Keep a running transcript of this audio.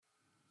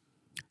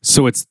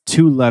So it's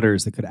two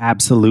letters that could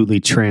absolutely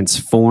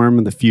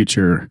transform the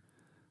future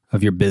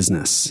of your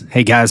business.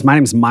 Hey guys, my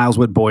name is Miles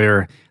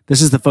Wood-Boyer.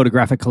 This is the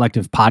Photographic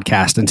Collective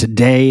podcast, and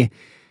today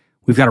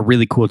we've got a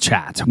really cool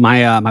chat.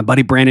 My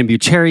buddy Brandon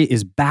Buccheri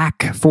is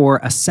back for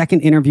a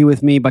second interview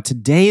with me, but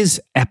today's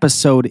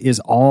episode is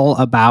all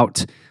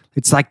about,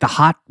 it's like the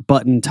hot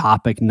button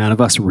topic none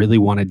of us really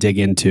want to dig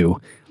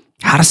into.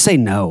 How to say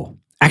no.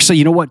 Actually,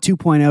 you know what?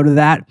 2.0 to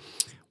that,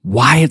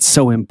 why it's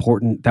so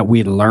important that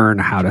we learn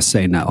how to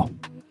say no.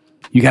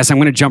 You guys, I'm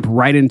going to jump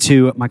right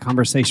into my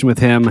conversation with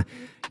him.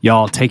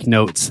 Y'all take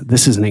notes.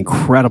 This is an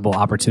incredible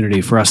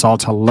opportunity for us all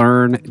to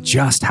learn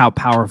just how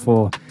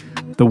powerful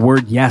the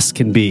word yes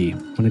can be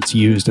when it's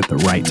used at the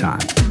right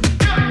time.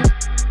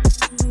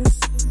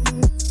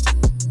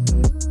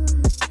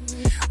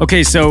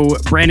 Okay, so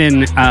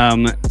Brandon,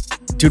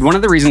 dude, one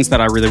of the reasons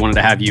that I really wanted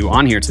to have you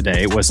on here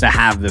today was to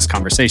have this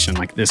conversation,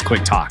 like this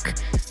quick talk.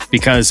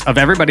 Because of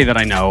everybody that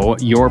I know,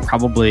 you're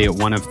probably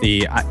one of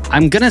the,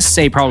 I'm going to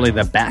say probably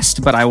the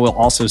best, but I will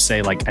also say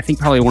I think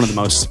probably one of the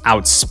most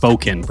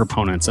outspoken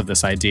proponents of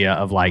this idea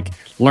of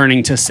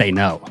learning to say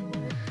no.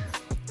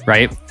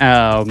 Right?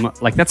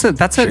 That's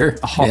Sure.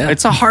 Yeah.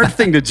 It's a hard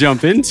thing to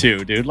jump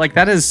into, dude.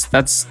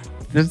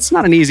 That's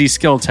not an easy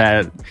skill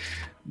to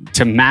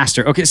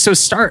master. Okay. So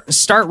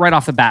start right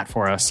off the bat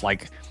for us.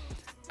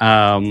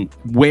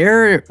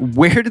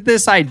 Where did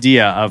this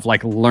idea of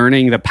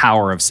learning the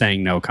power of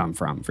saying no come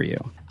from for you?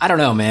 I don't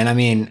know, man. I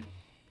mean,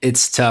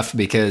 it's tough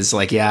because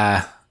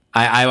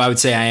I would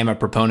say I am a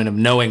proponent of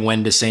knowing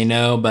when to say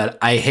no, but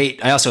I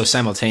also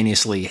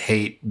simultaneously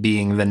hate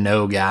being the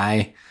no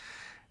guy.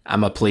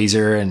 I'm a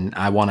pleaser and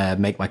I want to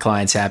make my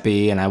clients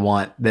happy and I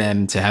want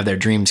them to have their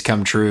dreams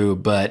come true.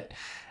 But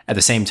at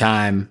the same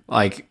time,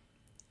 I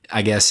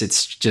guess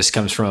it's just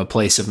comes from a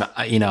place of,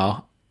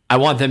 I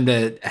want them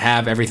to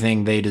have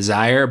everything they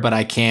desire, but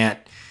I can't,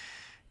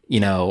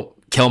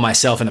 kill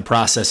myself in the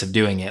process of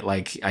doing it.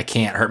 I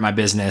can't hurt my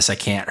business. I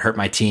can't hurt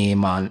my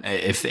team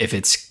if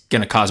it's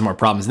going to cause more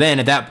problems. Then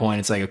at that point,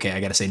 it's okay, I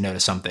got to say no to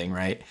something.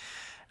 Right.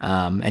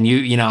 And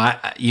you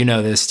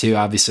know this too,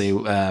 obviously,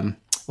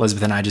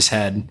 Elizabeth and I just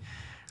had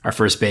our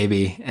first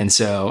baby. And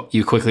so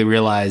you quickly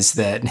realize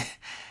that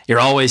you're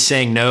always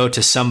saying no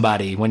to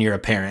somebody when you're a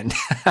parent.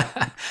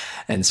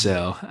 And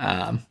so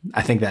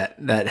I think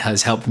that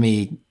has helped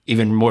me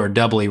even more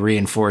doubly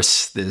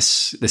reinforce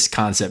this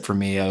concept for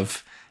me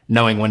of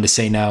knowing when to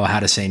say no, how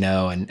to say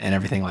no, and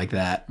everything like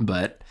that.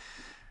 But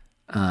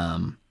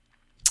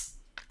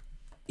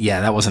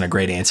yeah, that wasn't a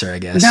great answer, I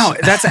guess. No,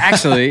 that's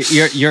actually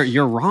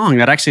you're wrong.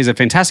 That actually is a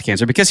fantastic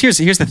answer because here's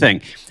the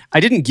thing. I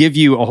didn't give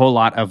you a whole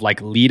lot of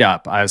lead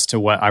up as to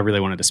what I really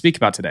wanted to speak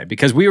about today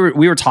because we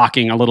were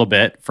talking a little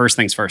bit. First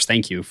things first.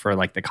 Thank you for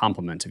the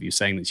compliment of you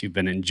saying that you've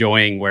been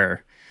enjoying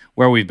where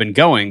we've been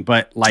going.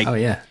 But oh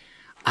yeah,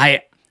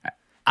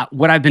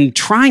 what I've been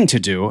trying to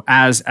do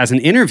as an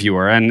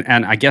interviewer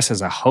and I guess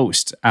as a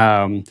host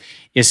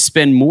is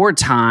spend more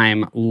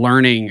time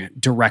learning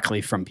directly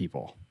from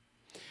people.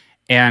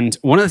 And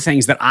one of the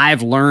things that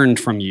I've learned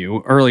from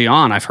you early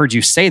on, I've heard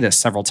you say this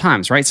several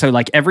times, right? So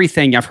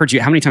everything I've heard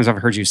you, how many times have I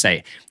heard you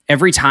say,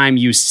 every time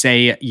you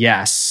say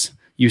yes,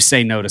 you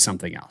say no to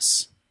something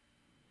else.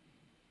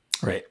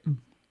 Right.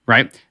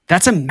 Right?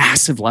 That's a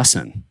massive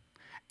lesson.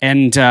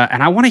 And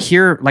I want to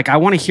hear,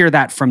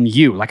 that from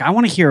you. I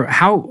want to hear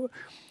how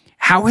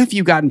have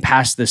you gotten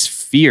past this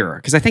fear?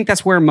 Because I think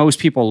that's where most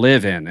people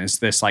live in, is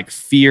this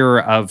fear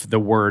of the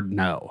word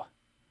no.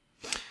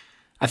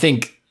 I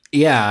think,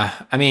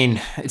 yeah. I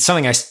mean, it's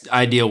something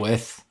I deal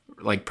with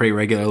pretty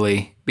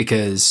regularly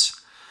because,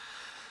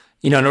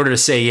 in order to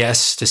say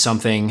yes to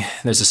something,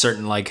 there's a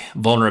certain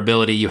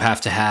vulnerability you have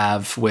to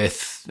have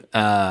with,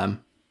 I'll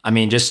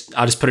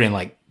just put it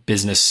in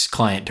business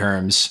client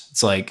terms.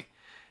 It's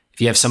if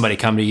you have somebody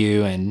come to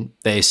you and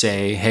they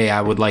say, hey, I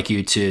would like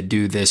you to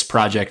do this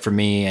project for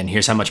me and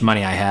here's how much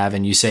money I have.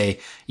 And you say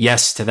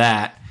yes to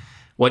that.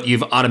 What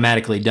you've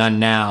automatically done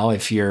now,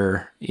 if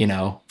you're,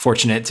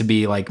 fortunate to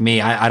be like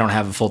me, I don't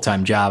have a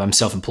full-time job. I'm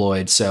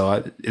self-employed.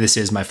 So this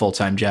is my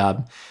full-time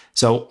job.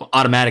 So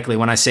automatically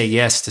when I say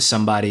yes to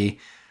somebody,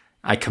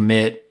 I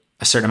commit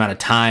a certain amount of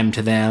time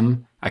to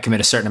them. I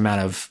commit a certain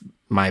amount of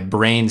my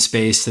brain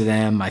space to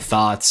them, my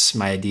thoughts,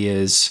 my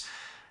ideas.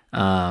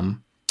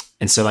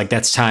 And so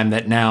that's time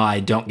that now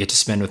I don't get to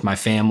spend with my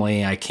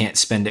family. I can't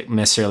spend it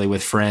necessarily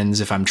with friends.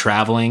 If I'm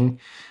traveling,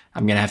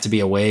 I'm going to have to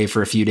be away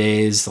for a few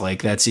days.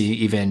 That's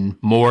even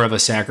more of a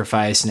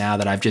sacrifice now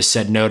that I've just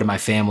said no to my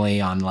family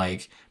on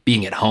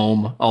being at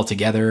home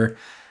altogether,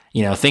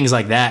 things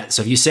like that.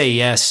 So if you say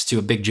yes to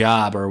a big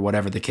job or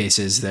whatever the case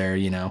is there,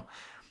 you're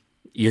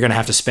going to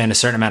have to spend a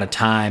certain amount of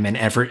time and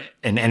effort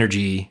and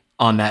energy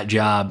on that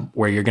job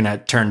where you're going to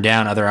turn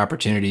down other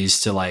opportunities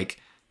to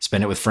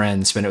spend it with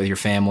friends, spend it with your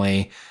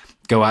family,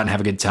 go out and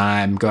have a good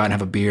time, go out and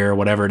have a beer,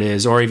 whatever it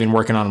is, or even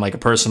working on a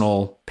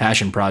personal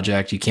passion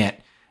project. You can't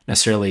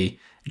necessarily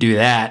do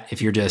that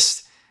if you're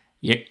just,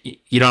 you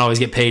don't always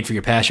get paid for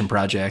your passion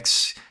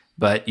projects,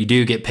 but you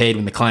do get paid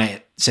when the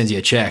client sends you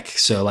a check.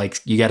 So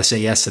you got to say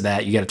yes to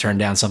that. You got to turn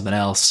down something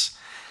else.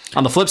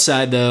 On the flip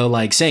side though,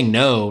 like saying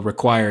no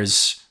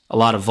requires a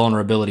lot of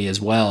vulnerability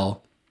as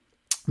well,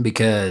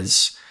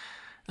 because,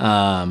 you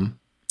know,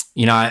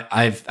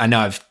 I know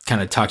I've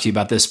kind of talked to you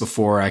about this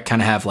before. I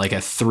kind of have like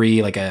a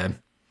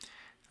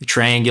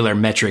triangular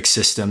metric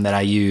system that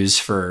I use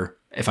for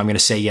if I'm going to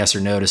say yes or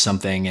no to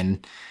something.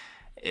 And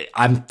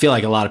I feel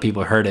like a lot of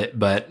people have heard it,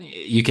 but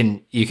you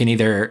can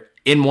either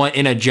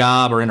in a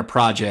job or in a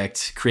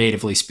project,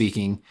 creatively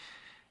speaking,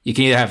 you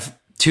can either have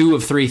two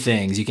of three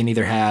things. You can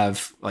either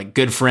have like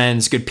good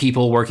friends, good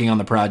people working on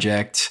the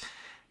project.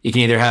 You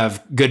can either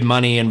have good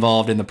money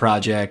involved in the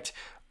project,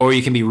 or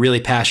you can be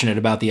really passionate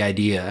about the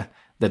idea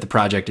that the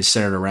project is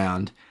centered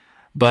around.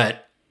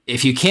 But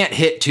if you can't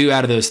hit two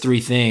out of those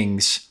three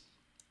things,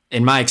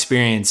 in my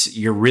experience,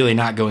 you're really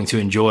not going to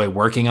enjoy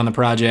working on the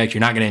project.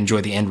 You're not going to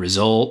enjoy the end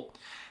result.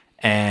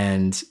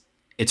 And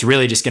it's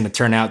really just going to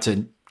turn out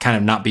to kind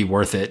of not be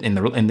worth it in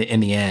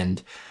the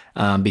end.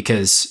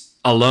 Because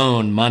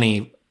alone,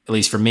 money, at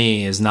least for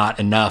me, is not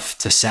enough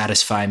to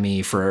satisfy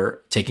me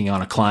for taking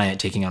on a client,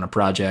 taking on a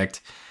project.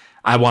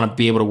 I want to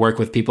be able to work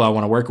with people I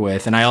want to work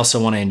with. And I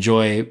also want to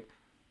enjoy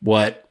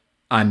what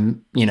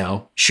I'm, you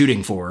know,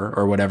 shooting for,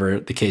 or whatever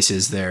the case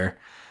is there.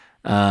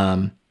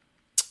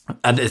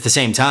 At the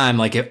same time,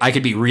 like I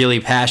could be really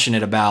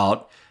passionate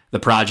about the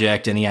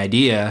project and the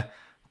idea,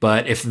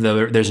 but if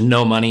there's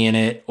no money in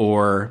it,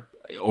 or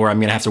I'm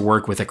going to have to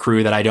work with a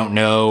crew that I don't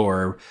know,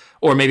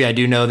 or maybe I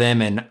do know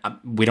them and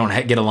we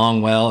don't get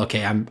along well.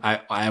 Okay. I'm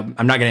not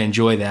going to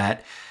enjoy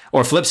that.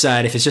 Or flip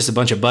side, if it's just a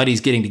bunch of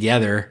buddies getting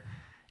together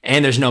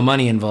and there's no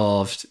money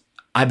involved,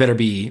 I better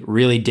be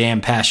really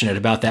damn passionate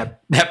about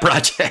that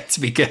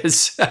project,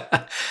 because,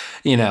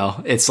 you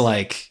know, it's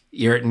like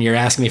you're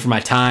asking me for my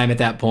time at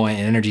that point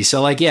and energy.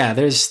 So like, yeah,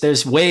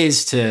 there's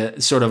ways to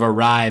sort of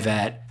arrive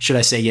at, should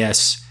I say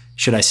yes?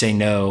 Should I say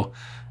no?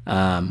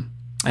 And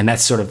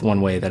that's sort of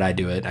one way that I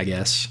do it, I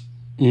guess.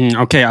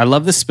 Okay, I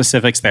love the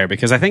specifics there,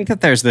 because I think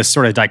that there's this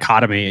sort of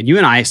dichotomy, and you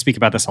and I speak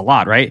about this a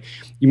lot, right?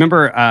 You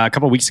remember a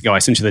couple of weeks ago, I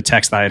sent you the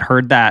text that I had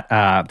heard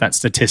that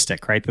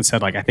statistic, right? That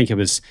said, like, I think it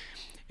was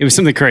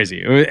something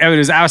crazy. It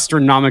was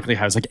astronomically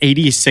high. It was like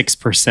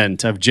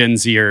 86% of Gen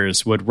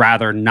Zers would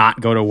rather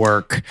not go to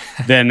work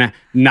than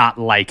not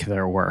like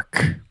their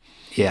work.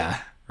 Yeah.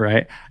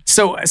 Right.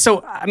 So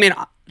I mean,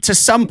 to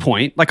some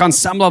point, like on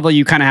some level,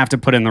 you kind of have to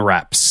put in the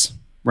reps,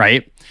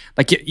 right?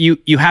 Like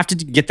you have to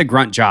get the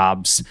grunt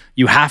jobs.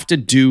 You have to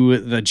do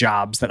the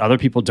jobs that other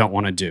people don't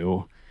want to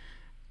do.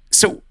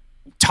 So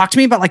talk to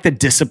me about like the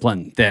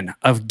discipline then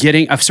of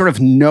sort of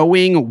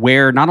knowing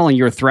where not only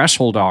your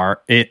threshold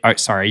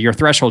your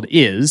threshold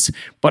is,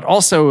 but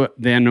also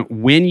then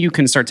when you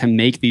can start to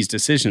make these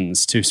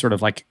decisions to sort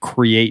of like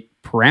create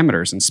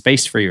parameters and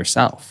space for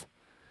yourself.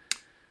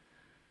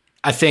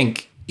 I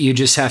think you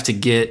just have to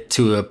get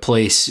to a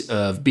place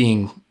of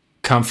being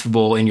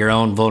comfortable in your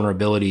own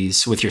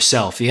vulnerabilities with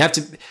yourself. I'm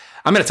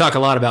going to talk a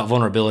lot about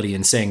vulnerability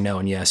and saying no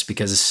and yes,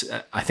 because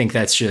I think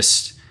that's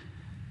just,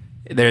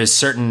 there's a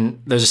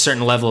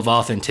certain level of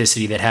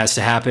authenticity that has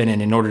to happen.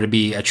 And in order to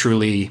be a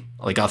truly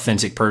like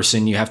authentic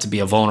person, you have to be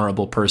a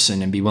vulnerable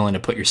person and be willing to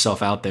put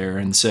yourself out there.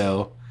 And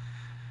so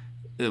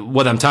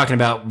what I'm talking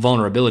about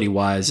vulnerability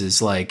wise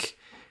is like,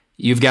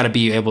 you've got to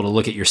be able to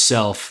look at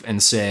yourself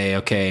and say,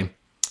 okay,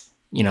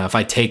 you know, if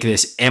I take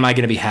this, am I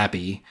going to be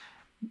happy?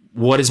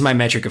 What is my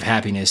metric of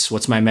happiness?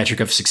 What's my metric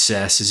of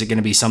success? Is it going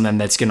to be something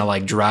that's going to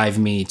like drive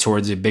me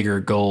towards a bigger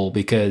goal?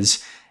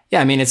 Because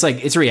yeah, I mean,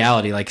 it's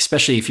reality. Like,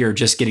 especially if you're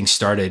just getting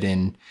started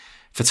in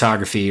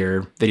photography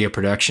or video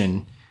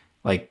production,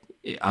 like,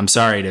 I'm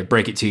sorry to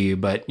break it to you,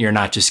 but you're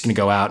not just going to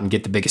go out and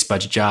get the biggest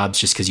budget jobs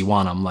just because you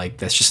want them. Like,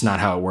 that's just not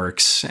how it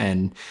works.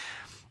 And,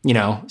 you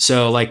know,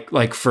 so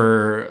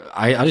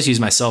I'll just use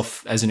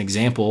myself as an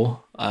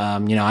example.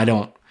 You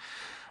know,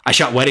 I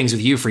shot weddings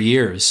with you for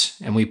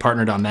years and we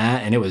partnered on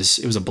that, and it was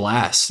a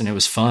blast and it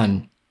was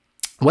fun.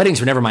 Weddings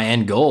were never my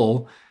end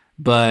goal,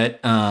 but,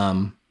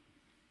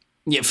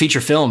 yeah, feature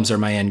films are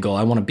my end goal.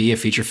 I want to be a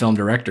feature film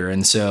director.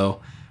 And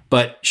so,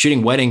 but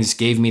shooting weddings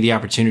gave me the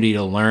opportunity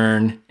to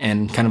learn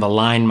and kind of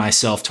align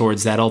myself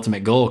towards that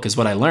ultimate goal. Cause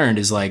what I learned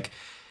is like,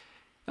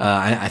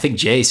 I think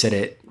Jay said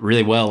it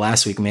really well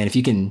last week, man. If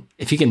you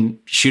can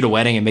shoot a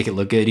wedding and make it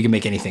look good, you can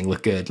make anything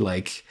look good.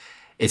 Like,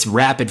 it's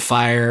rapid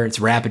fire,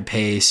 it's rapid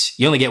pace.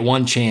 You only get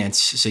one chance.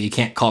 So you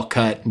can't call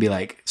cut and be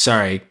like,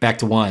 sorry, back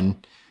to one.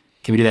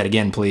 Can we do that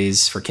again,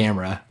 please, for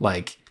camera?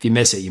 Like, if you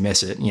miss it, you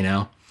miss it, you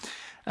know?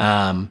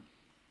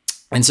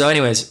 And so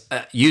anyways,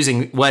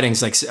 using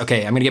weddings, like, okay,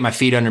 I'm going to get my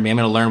feet under me. I'm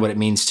going to learn what it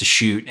means to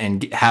shoot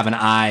and have an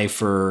eye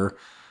for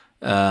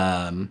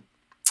a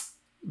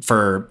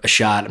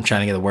shot. I'm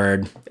trying to get the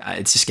word.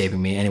 It's escaping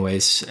me.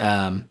 Anyways,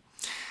 I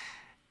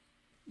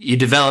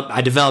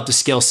developed a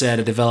skill set.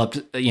 I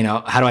developed, you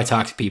know, how do I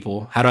talk to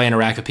people? How do I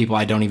interact with people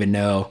I don't even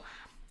know?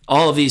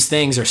 All of these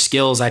things are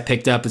skills I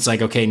picked up. It's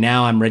like, okay,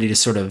 now I'm ready to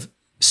sort of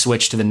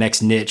switch to the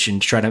next niche and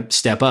try to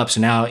step up.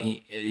 So now,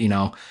 you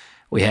know,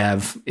 we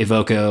have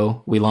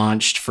Evoco. We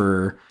launched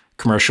for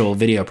commercial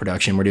video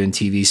production. We're doing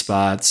TV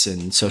spots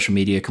and social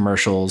media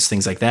commercials,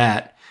 things like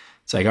that.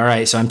 It's like, all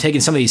right, so I'm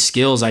taking some of these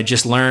skills I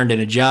just learned in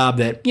a job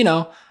that,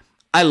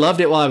 I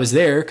loved it while I was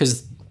there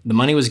because the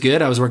money was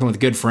good. I was working with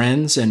good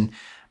friends, and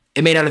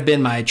it may not have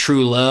been my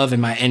true love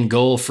and my end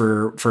goal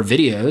for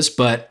videos,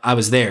 but I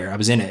was there, I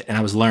was in it, and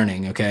I was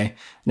learning. Okay.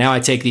 Now I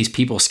take these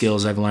people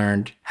skills I've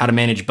learned, how to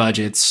manage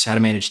budgets, how to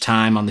manage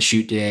time on the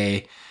shoot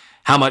day,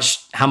 how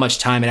much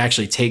time it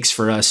actually takes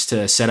for us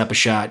to set up a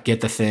shot,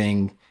 get the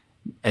thing,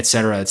 et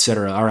cetera, et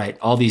cetera. All right.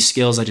 All these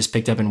skills I just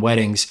picked up in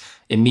weddings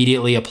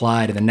immediately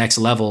apply to the next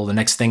level, the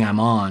next thing I'm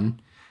on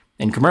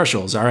in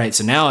commercials. All right.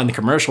 So now in the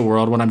commercial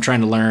world, what I'm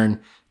trying to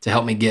learn to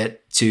help me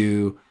get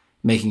to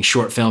making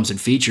short films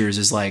and features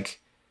is like,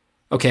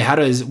 okay,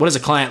 what does a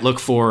client look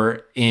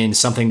for in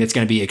something that's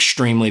going to be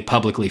extremely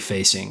publicly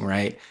facing,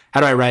 right? How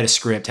do I write a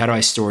script? How do I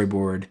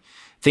storyboard?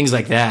 Things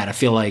like that. I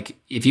feel like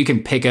if you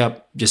can pick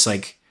up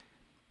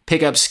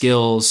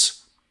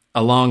skills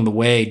along the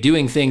way,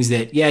 doing things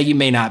that, you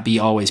may not be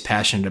always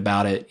passionate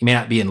about it. You may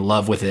not be in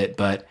love with it,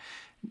 but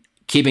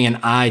keeping an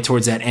eye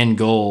towards that end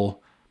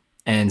goal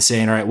and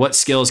saying, all right, what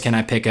skills can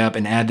I pick up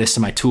and add this to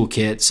my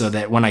toolkit so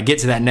that when I get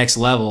to that next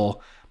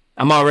level,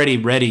 I'm already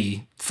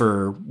ready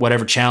for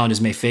whatever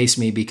challenges may face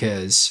me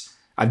because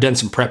I've done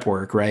some prep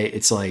work, right?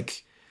 It's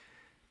like,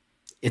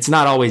 it's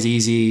not always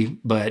easy,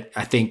 but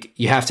I think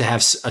you have to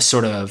have a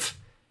sort of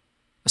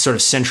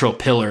central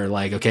pillar.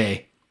 Like,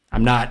 okay,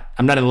 I'm not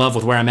in love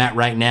with where I'm at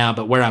right now,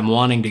 but where I'm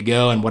wanting to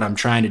go and what I'm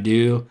trying to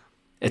do,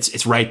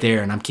 it's right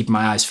there. And I'm keeping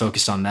my eyes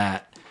focused on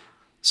that.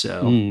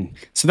 So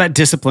that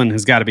discipline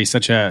has got to be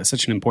such an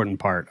important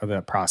part of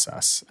that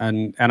process.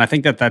 And I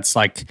think that's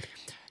like,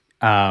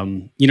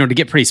 to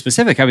get pretty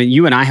specific, I mean,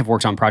 you and I have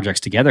worked on projects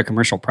together,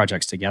 commercial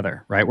projects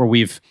together, right? Where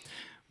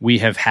we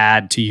have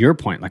had, to your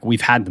point, like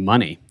we've had the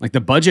money, like the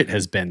budget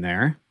has been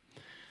there,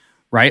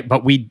 right?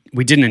 But we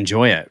didn't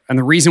enjoy it. And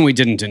the reason we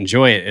didn't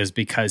enjoy it is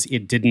because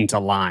it didn't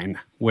align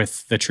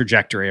with the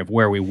trajectory of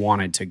where we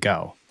wanted to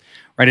go,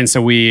 right? And so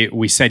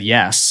we said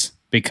yes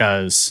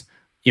because,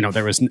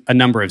 there was a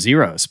number of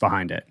zeros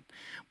behind it.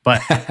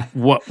 But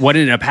what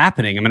ended up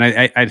happening? I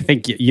mean, I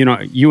think,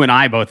 you and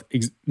I both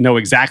know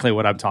exactly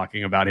what I'm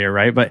talking about here,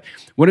 right? But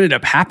what ended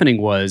up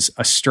happening was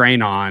a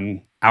strain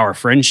on our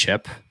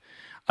friendship,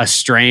 a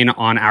strain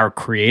on our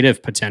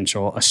creative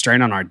potential, a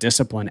strain on our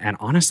discipline, and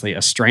honestly,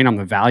 a strain on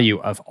the value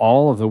of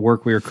all of the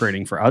work we were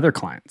creating for other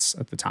clients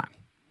at the time,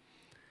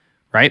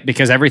 right?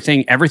 Because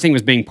everything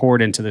was being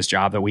poured into this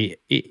job that we,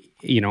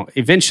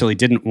 eventually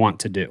didn't want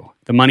to do.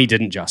 The money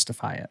didn't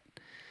justify it.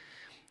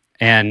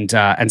 And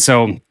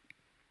so,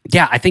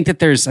 yeah, I think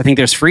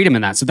there's freedom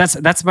in that. So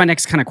that's my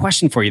next kind of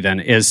question for you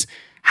then is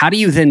how do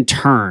you then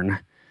turn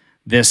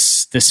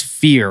this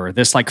fear,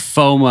 this like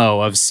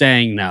FOMO of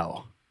saying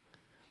no,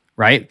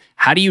 right?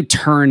 How do you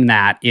turn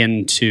that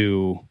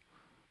into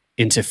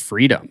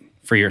freedom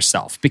for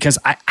yourself? Because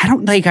I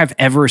don't think I've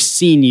ever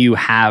seen you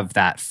have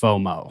that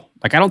FOMO.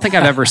 Like, I don't think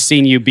I've ever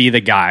seen you be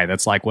the guy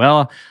that's like,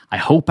 well, I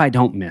hope I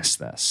don't miss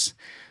this.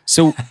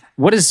 So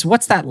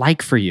what's that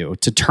like for you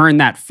to turn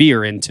that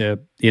fear into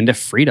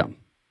freedom?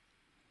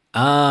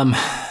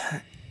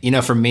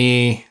 For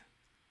me,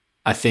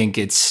 I think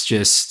it's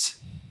just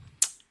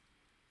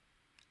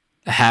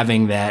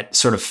having that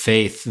sort of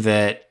faith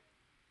that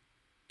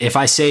if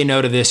I say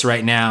no to this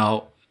right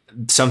now,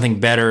 something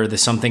better,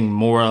 something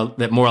more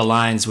that more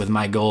aligns with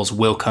my goals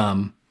will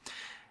come.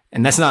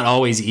 And that's not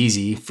always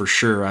easy, for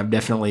sure. I've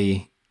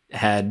definitely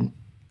had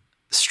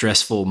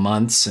stressful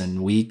months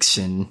and weeks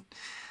and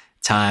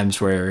times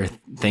where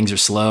things are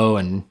slow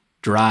and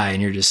dry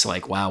and you're just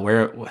like, wow,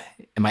 where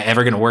am I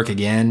ever going to work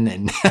again?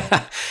 And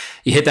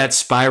you hit that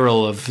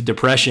spiral of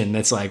depression.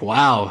 That's like,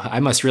 wow, I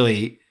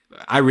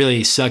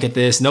really suck at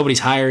this. Nobody's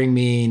hiring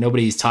me.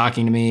 Nobody's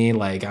talking to me.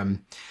 Like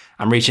I'm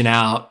reaching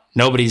out.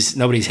 Nobody's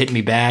hitting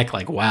me back.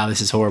 Like, wow, this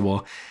is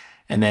horrible.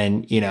 And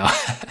then,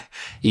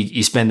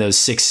 you spend those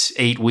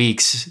 6-8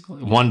 weeks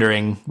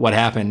wondering what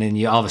happened. And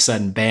you all of a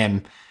sudden,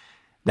 bam,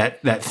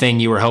 that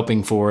thing you were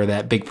hoping for,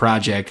 that big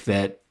project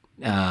that,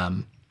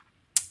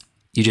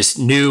 you just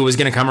knew was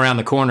going to come around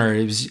the corner.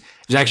 It was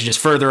actually just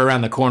further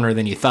around the corner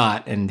than you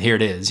thought. And here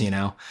it is,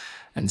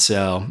 And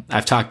so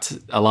I've talked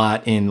a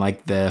lot in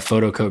like the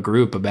PhotoCo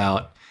group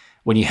about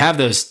when you have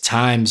those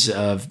times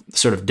of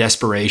sort of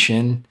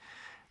desperation,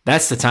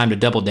 that's the time to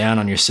double down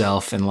on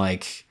yourself. And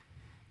like,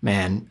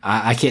 man,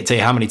 I can't tell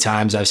you how many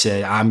times I've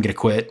said, I'm going to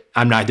quit.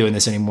 I'm not doing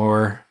this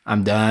anymore.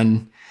 I'm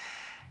done.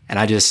 And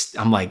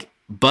I'm like,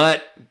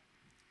 but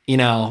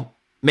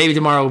maybe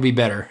tomorrow will be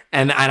better.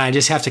 And I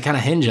just have to kind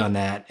of hinge on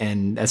that.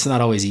 And that's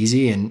not always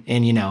easy. And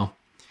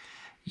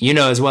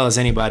as well as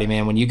anybody,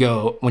 man, when you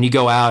go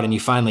out and you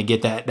finally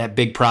get that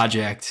big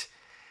project,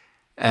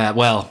 I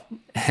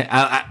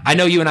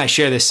know you and I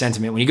share this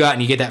sentiment. When you go out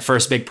and you get that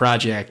first big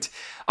project,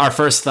 our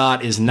first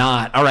thought is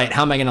not, all right,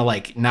 how am I going to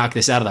like knock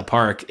this out of the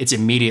park? It's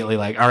immediately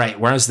like, all right,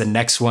 where's the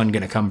next one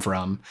going to come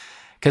from?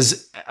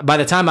 Because by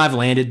the time I've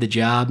landed the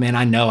job, man,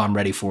 I know I'm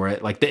ready for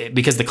it.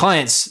 Because the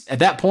clients, at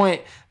that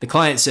point, the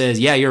client says,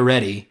 yeah, you're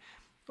ready.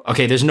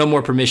 Okay, there's no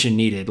more permission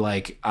needed.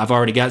 Like, I've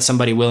already got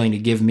somebody willing to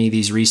give me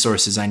these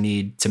resources I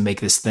need to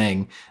make this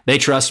thing. They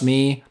trust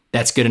me.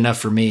 that's good enough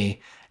for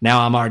me.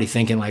 Now I'm already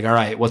thinking like, all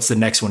right, what's the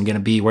next one going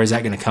to be? Where's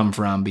that going to come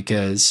from?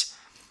 Because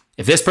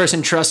if this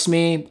person trusts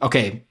me,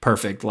 okay,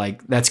 perfect.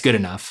 Like that's good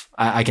enough.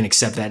 I can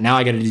accept that. Now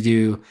I got to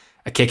do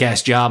a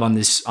kick-ass job on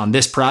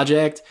this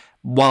project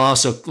while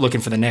also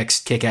looking for the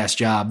next kick-ass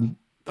job,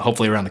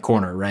 hopefully around the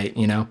corner, right?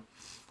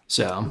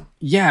 So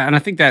yeah, and I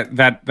think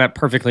that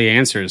perfectly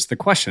answers the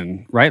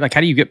question, right? Like, how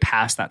do you get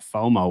past that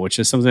FOMO, which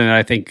is something that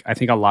I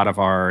think a lot of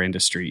our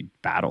industry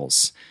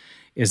battles,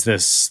 is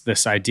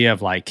this idea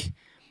of like,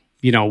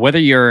 whether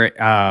you're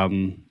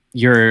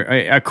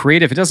a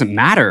creative, it doesn't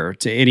matter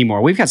to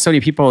anymore. We've got so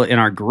many people in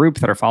our group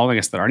that are following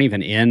us that aren't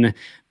even in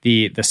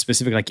the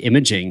specific like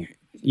imaging,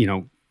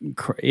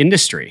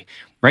 industry,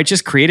 right?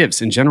 Just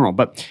creatives in general.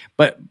 But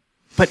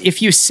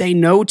if you say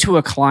no to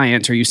a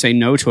client or you say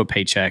no to a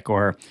paycheck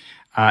or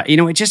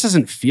it just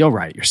doesn't feel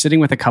right. You're sitting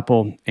with a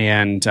couple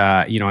and,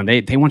 and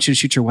they want you to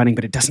shoot your wedding,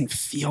 but it doesn't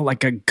feel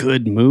like a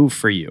good move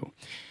for you.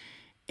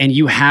 And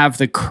you have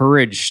the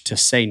courage to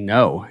say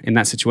no in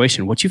that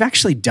situation. What you've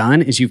actually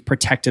done is you've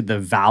protected the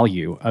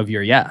value of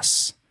your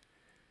yes.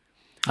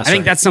 I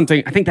think that's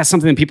something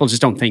that people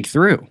just don't think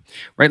through,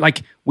 right?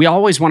 Like we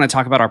always want to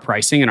talk about our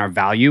pricing and our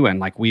value. And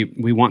like we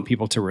want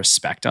people to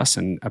respect us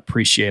and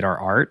appreciate our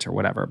art or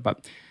whatever.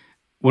 But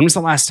when was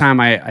the last time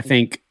I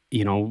think,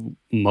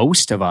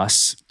 most of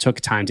us took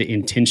time to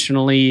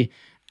intentionally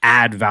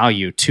add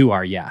value to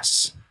our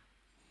yes?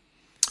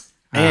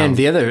 And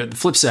the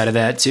flip side of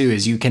that too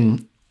is you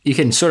can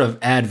sort of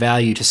add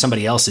value to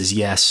somebody else's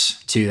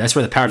yes too. That's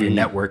where the power of your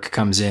network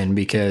comes in,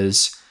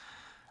 because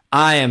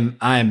I am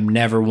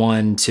never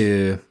one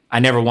to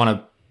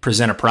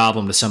present a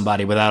problem to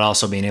somebody without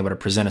also being able to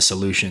present a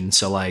solution.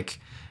 So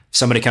like if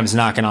somebody comes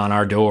knocking on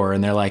our door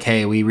and they're like,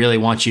 "Hey, we really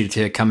want you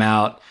to come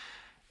out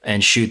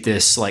and shoot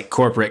this like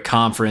corporate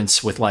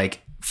conference with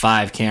like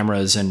 5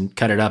 cameras and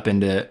cut it up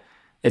into,"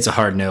 it's a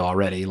hard no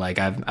already. Like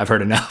I've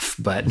heard enough,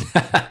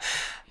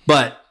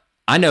 but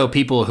I know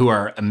people who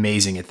are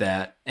amazing at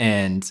that.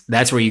 And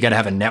that's where you got to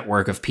have a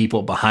network of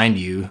people behind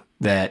you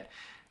that,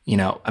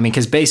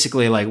 because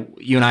basically like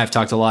you and I have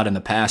talked a lot in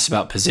the past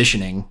about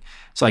positioning.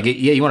 So like,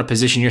 yeah, you want to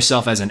position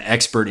yourself as an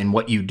expert in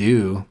what you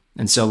do.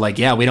 And so like,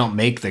 yeah, we don't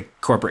make the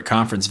corporate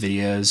conference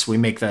videos. We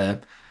make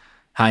the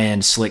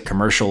high-end slick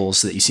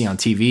commercials that you see on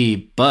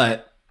TV,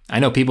 but I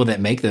know people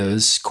that make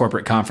those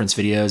corporate conference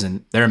videos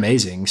and they're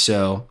amazing.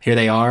 So here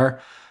they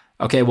are.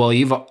 Okay, well,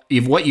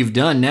 what you've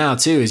done now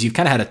too is you've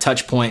kind of had a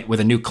touch point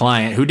with a new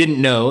client who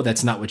didn't know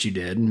that's not what you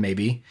did,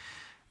 maybe.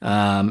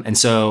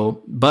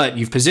 But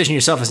you've positioned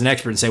yourself as an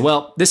expert and say,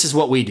 well, this is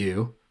what we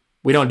do.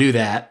 We don't do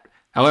that.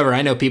 However,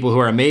 I know people who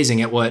are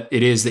amazing at what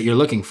it is that you're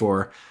looking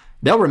for.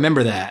 They'll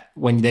remember that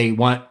when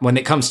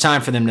it comes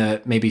time for them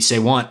to maybe say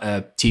want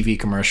a TV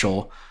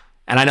commercial.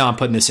 And I know I'm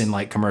putting this in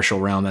like commercial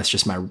realm. That's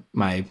just my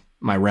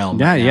realm.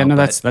 Yeah, right yeah, now,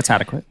 no, that's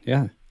adequate.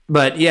 Yeah.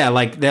 But yeah,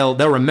 like they'll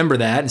remember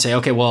that and say,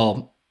 okay,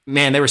 well,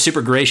 man, they were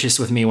super gracious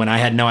with me when I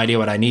had no idea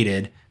what I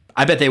needed.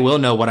 I bet they will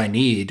know what I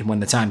need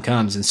when the time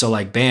comes. And so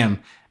like,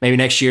 bam, maybe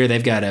next year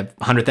they've got a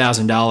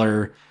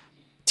 $100,000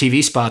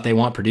 TV spot they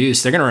want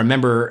produced. They're going to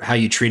remember how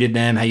you treated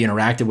them, how you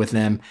interacted with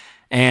them.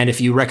 And if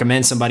you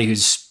recommend somebody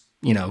who's,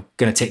 going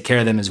to take care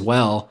of them as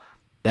well,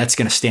 that's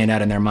going to stand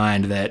out in their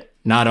mind that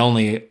not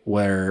only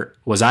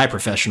was I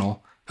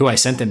professional, who I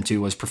sent them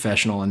to was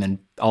professional. And then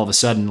all of a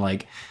sudden,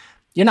 like,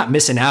 you're not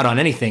missing out on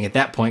anything at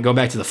that point. Go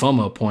back to the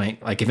FOMO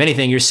point. Like if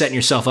anything, you're setting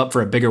yourself up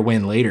for a bigger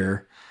win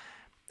later.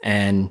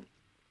 And,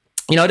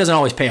 it doesn't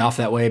always pay off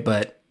that way,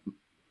 but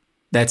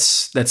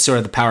that's sort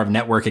of the power of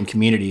network and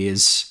community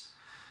is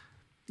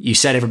you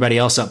set everybody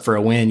else up for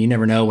a win. You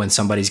never know when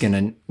somebody's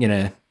going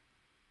to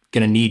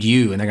need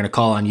you and they're going to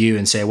call on you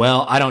and say,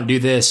 well, I don't do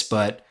this,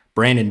 but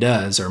Brandon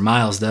does, or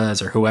Miles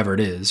does, or whoever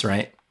it is.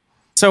 Right.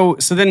 So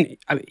then,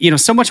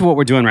 so much of what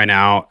we're doing right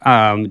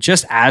now,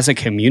 just as a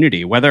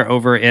community, whether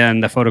over in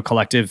the Photo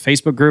Collective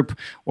Facebook group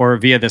or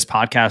via this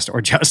podcast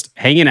or just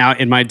hanging out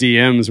in my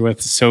DMs with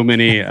so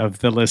many of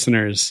the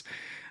listeners,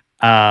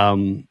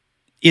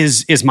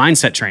 is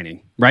mindset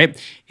training, right?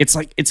 It's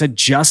like, it's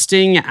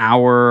adjusting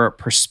our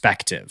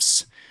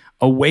perspectives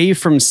away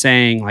from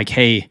saying like,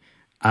 hey,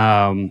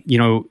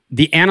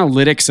 the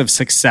analytics of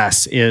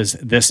success is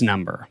this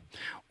number,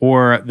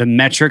 or the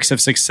metrics of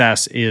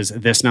success is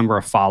this number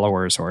of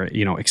followers, or,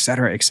 et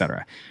cetera, et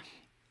cetera.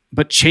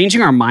 But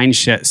changing our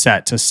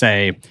mindset to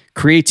say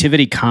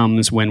creativity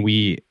comes when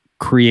we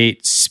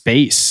create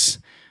space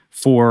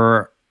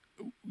for,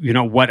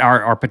 what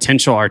our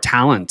potential, our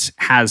talent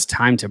has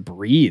time to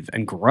breathe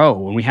and grow,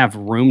 when we have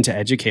room to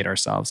educate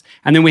ourselves.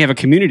 And then we have a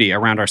community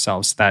around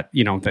ourselves that,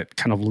 that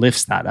kind of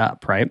lifts that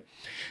up, right?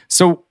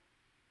 So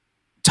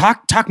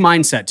talk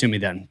mindset to me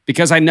then,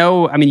 because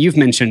you've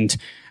mentioned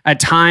at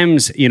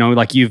times,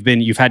 like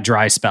you've had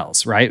dry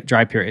spells, right?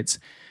 Dry periods.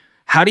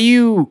 How do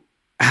you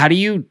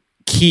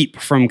keep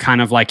from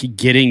kind of like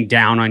getting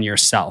down on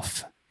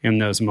yourself in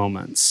those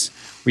moments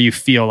where you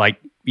feel like,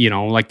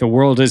 like the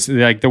world is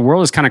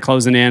kind of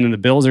closing in and the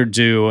bills are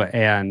due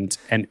and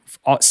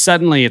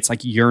suddenly it's like,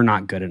 you're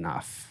not good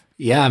enough.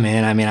 Yeah,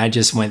 man. I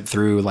just went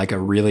through like a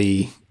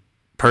really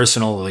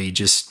personally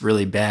just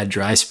really bad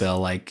dry spell.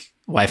 Like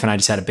wife and I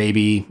just had a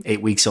baby,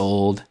 8 weeks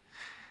old.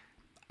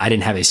 I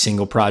didn't have a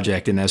single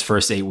project in those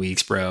first 8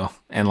 weeks, bro.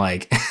 And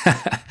like,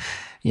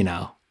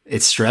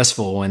 it's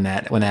stressful when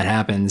that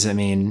happens. I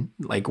mean,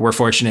 like we're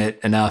fortunate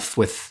enough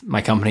with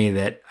my company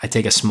that I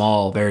take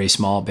a very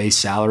small base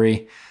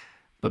salary,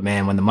 but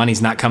man, when the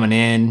money's not coming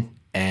in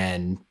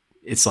and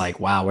it's like,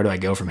 wow, where do I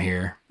go from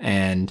here?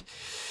 And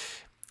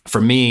for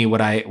me,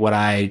 what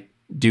I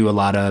do a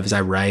lot of is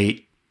I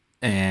write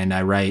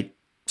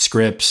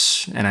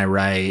scripts and I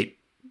write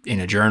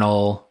in a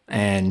journal,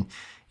 and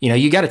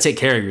you got to take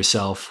care of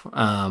yourself.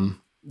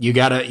 You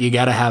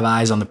gotta have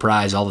eyes on the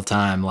prize all the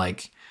time.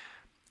 Like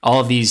all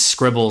of these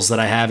scribbles that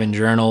I have in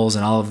journals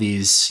and all of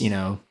these,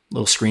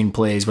 little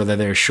screenplays, whether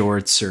they're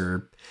shorts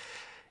or,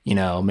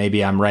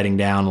 maybe I'm writing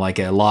down like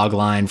a log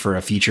line for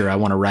a feature I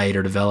want to write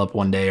or develop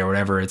one day or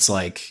whatever. It's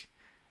like,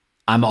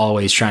 I'm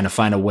always trying to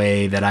find a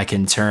way that I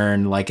can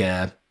turn like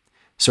a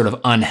sort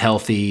of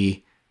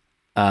unhealthy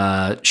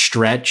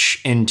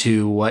stretch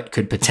into what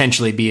could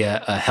potentially be a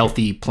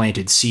healthy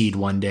planted seed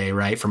one day,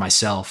 right? For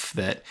myself,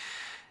 that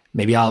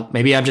maybe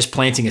I'm just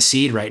planting a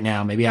seed right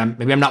now. Maybe I'm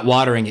not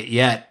watering it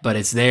yet, but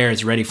it's there.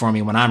 It's ready for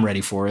me when I'm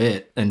ready for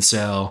it. And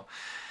so,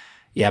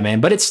 yeah, man,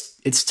 but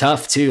it's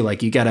tough too.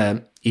 Like you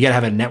gotta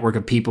have a network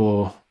of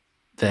people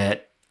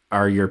that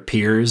are your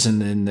peers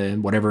and then the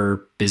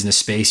whatever business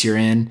space you're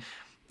in.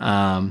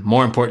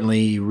 More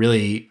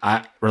importantly,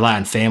 I rely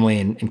on family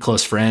and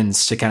close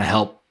friends to kind of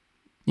help,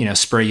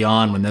 spur you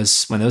on when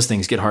those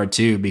things get hard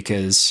too,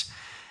 because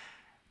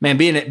man,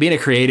 being a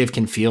creative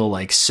can feel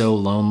like so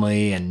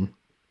lonely and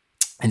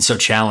so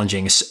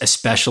challenging,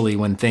 especially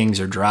when things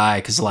are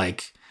dry. Cause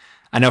like,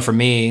 I know for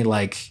me,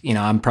 like,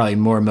 I'm probably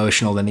more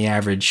emotional than the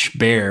average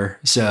bear.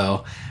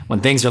 So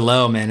when things are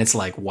low, man, it's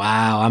like,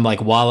 wow, I'm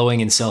like wallowing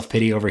in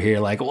self-pity over here.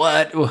 Like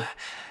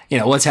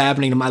what's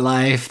happening to my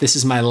life? This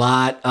is my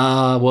lot.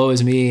 Woe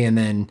is me. And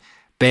then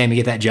bam, you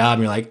get that job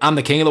and you're like, I'm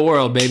the king of the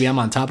world, baby. I'm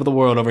on top of the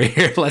world over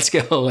here. Let's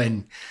go.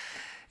 And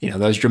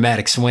those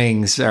dramatic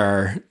swings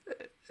can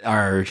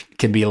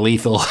be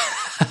lethal.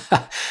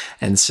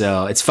 And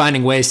so it's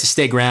finding ways to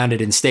stay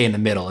grounded and stay in the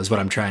middle is what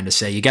I'm trying to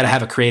say. You got to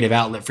have a creative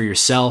outlet for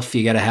yourself.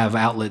 You got to have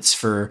outlets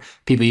for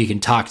people you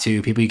can talk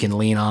to, people you can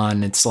lean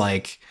on. It's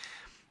like,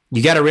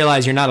 you got to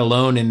realize you're not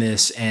alone in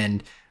this.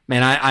 And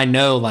man, I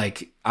know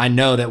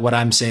that what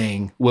I'm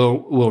saying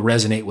will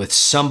resonate with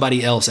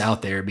somebody else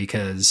out there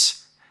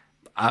because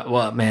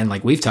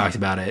like we've talked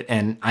about it,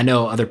 and I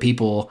know other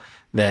people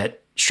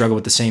that struggle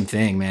with the same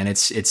thing, man.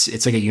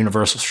 It's like a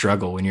universal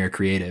struggle when you're a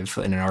creative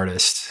and an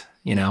artist,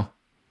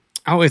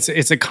 Oh, it's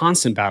a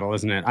constant battle,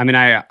 isn't it? I mean,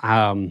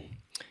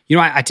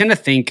 I tend to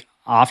think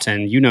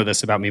often,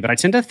 this about me, but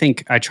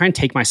I try and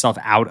take myself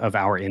out of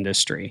our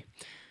industry,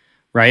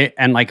 right?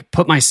 And like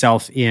put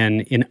myself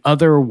in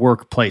other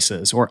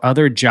workplaces or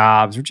other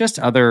jobs or just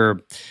other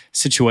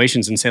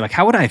situations and say like,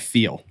 how would I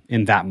feel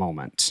in that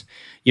moment?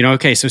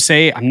 Okay, so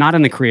say I'm not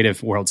in the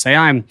creative world. Say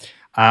I'm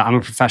a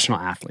professional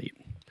athlete,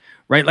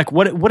 right? Like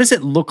what does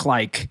it look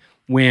like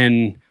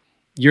when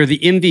you're the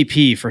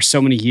MVP for so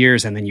many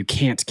years and then you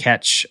can't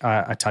catch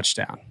a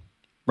touchdown,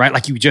 right?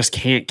 Like you just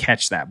can't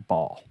catch that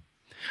ball.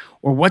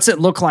 Or what's it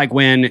look like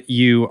when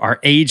you are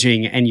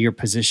aging and your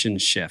position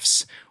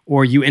shifts,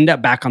 or you end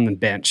up back on the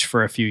bench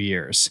for a few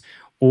years,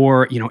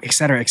 or, et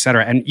cetera, et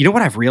cetera. And you know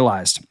what I've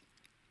realized?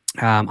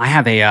 I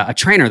have a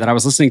trainer that I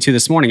was listening to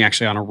this morning,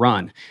 actually on a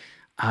run,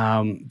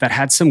 that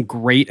had some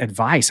great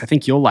advice. I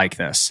think you'll like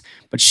this.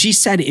 But she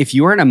said, if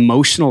you're an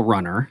emotional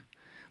runner,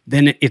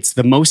 then it's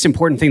the most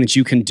important thing that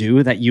you can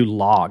do that you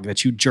log,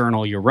 that you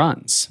journal your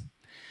runs.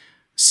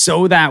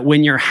 So that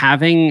when you're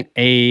having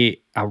a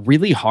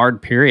really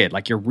hard period,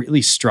 like you're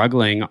really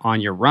struggling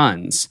on your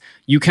runs,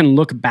 you can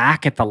look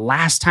back at the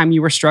last time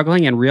you were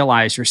struggling and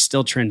realize you're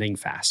still trending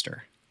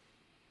faster.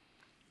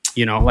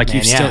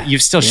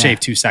 You've still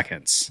shaved 2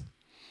 seconds.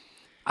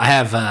 I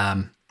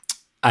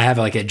have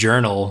like a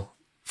journal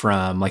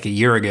from like a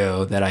year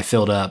ago that I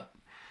filled up.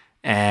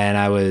 And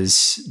I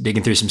was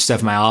digging through some stuff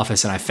in my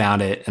office and I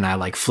found it and I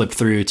like flipped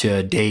through to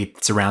a date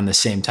that's around the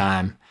same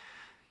time.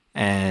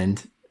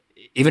 And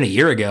even a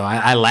year ago,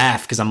 I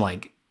laughed because I'm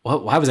like,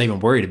 why was I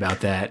even worried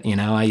about that? You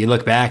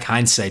look back,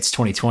 hindsight's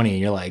 2020 and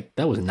you're like,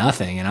 that was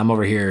nothing. And I'm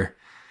over here.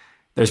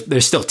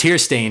 There's still tear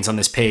stains on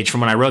this page from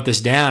when I wrote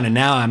this down. And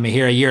now I'm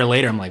here a year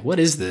later. I'm like, what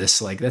is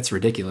this? Like, that's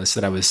ridiculous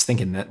that I was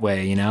thinking that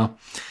way,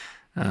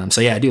 So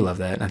yeah, I do love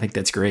that. I think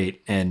that's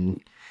great.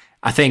 And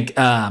I think,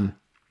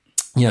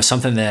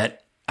 something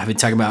that I've been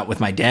talking about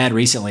with my dad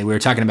recently, we were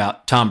talking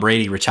about Tom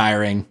Brady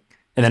retiring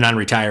and then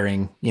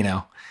unretiring,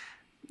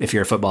 if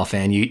you're a football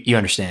fan, you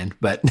understand,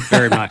 but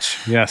very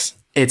much. Yes.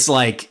 It's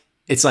like,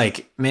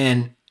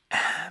 man,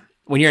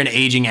 when you're an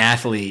aging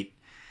athlete,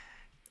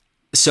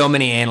 so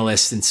many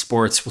analysts in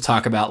sports will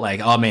talk about like,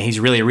 oh man, he's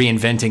really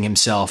reinventing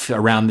himself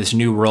around this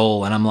new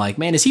role. And I'm like,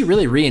 man, is he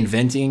really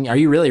reinventing? Are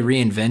you really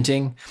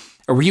reinventing?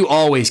 or were you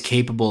always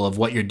capable of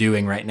what you're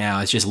doing right now?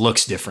 It just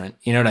looks different.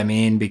 You know what I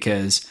mean?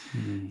 Because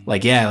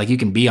like you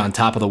can be on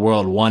top of the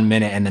world 1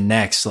 minute and the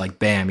next, like,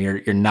 bam,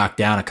 you're knocked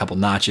down a couple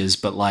notches.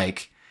 But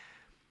like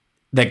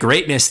that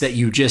greatness that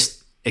you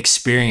just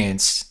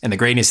experienced and the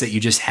greatness that you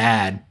just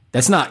had,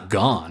 that's not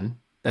gone.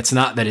 That's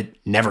not that it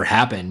never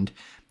happened.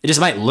 It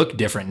just might look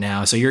different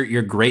now. So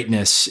your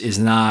greatness is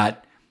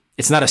not,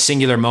 it's not a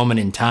singular moment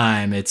in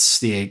time. It's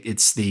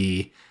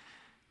the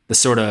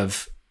sort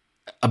of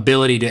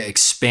ability to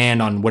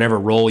expand on whatever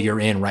role you're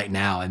in right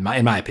now, in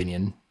my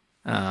opinion.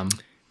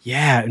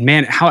 Yeah,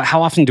 man,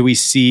 how often do we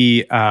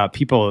see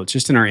people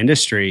just in our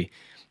industry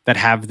that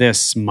have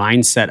this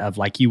mindset of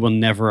like, you will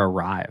never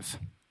arrive,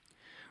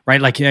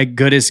 right? Like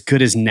good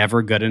is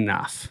never good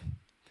enough.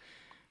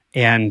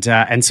 And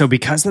so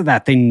because of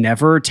that, they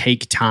never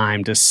take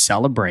time to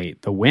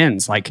celebrate the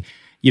wins. Like,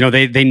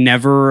 they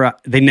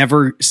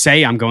never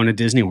say, I'm going to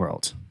Disney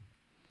World,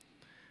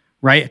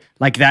 right?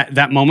 Like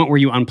that moment where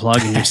you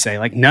unplug and you say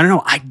like,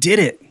 no, I did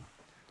it.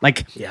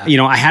 Like,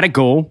 I had a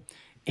goal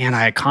and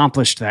I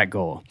accomplished that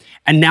goal.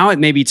 And now it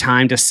may be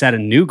time to set a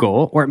new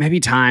goal, or it may be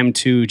time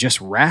to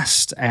just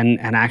rest and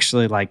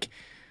actually like,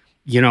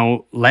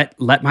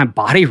 let my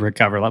body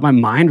recover, let my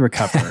mind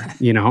recover,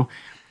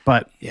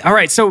 But all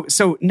right,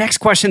 so next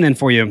question then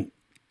for you.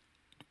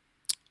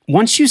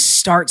 Once you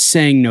start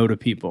saying no to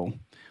people,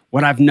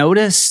 what I've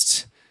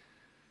noticed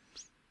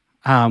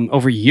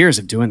over years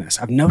of doing this,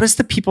 I've noticed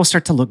that people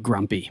start to look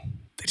grumpy.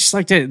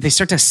 They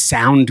start to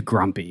sound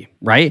grumpy,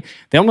 right?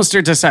 They almost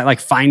start to like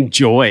find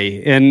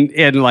joy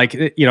in like,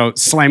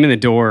 slamming the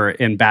door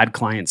in bad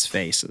clients'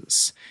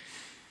 faces.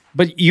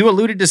 But you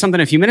alluded to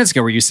something a few minutes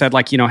ago where you said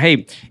like,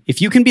 hey,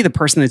 if you can be the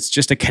person that's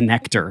just a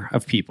connector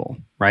of people,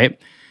 right?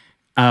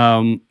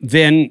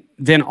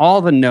 Then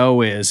all the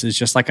no is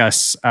just like a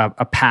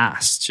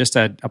pass, just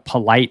a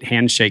polite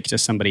handshake to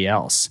somebody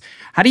else.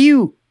 How do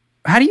you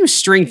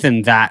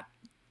strengthen that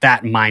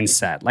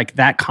mindset, like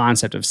that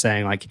concept of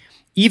saying like,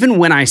 even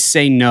when I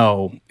say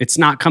no, it's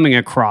not coming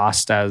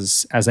across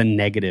as a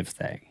negative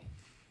thing?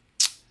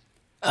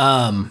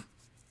 I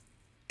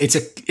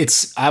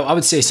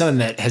would say something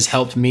that has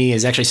helped me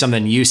is actually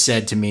something you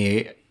said to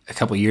me a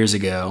couple years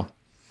ago,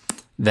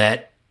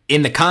 that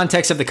in the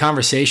context of the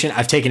conversation,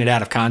 I've taken it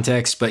out of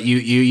context, but you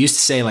used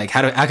to say like,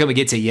 how can we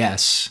get to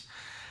yes?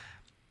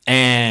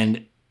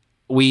 And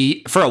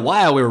for a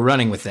while we were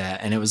running with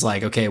that, and it was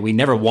like, okay, we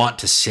never want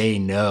to say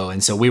no.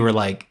 And so we were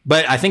like,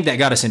 but I think that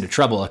got us into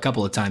trouble a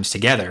couple of times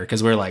together,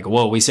 because we were like,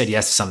 whoa, we said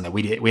yes to something that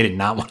we did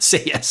not want to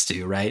say yes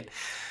to. Right.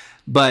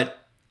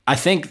 But I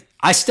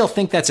still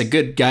think that's a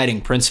good guiding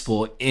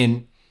principle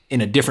in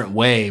a different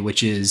way,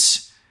 which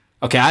is,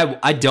 okay,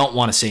 I don't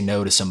want to say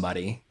no to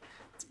somebody.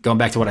 Going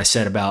back to what I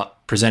said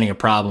about presenting a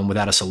problem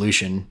without a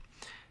solution.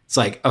 It's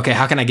like, okay,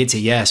 how can I get to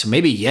yes?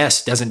 Maybe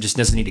yes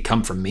doesn't need to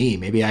come from me.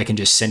 Maybe I can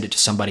just send it to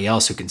somebody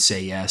else who can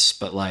say yes.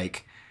 But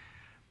like,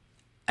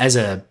 as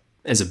a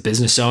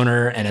business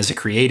owner and as a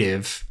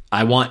creative,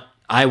 I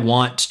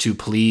want to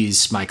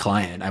please my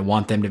client. I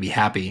want them to be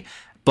happy.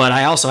 But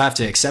I also have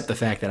to accept the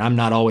fact that I'm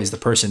not always the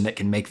person that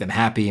can make them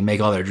happy and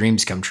make all their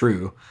dreams come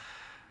true.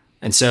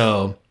 And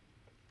so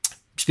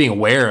just being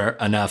aware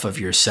enough of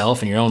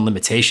yourself and your own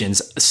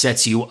limitations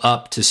sets you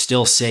up to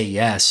still say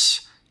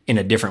yes in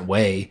a different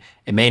way.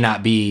 It may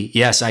not be,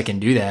 yes, I can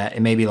do that.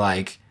 It may be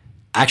like,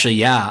 actually,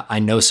 yeah, I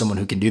know someone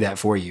who can do that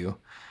for you.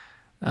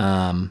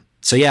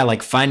 So yeah,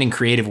 like finding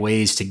creative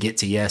ways to get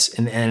to yes.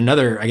 And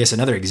another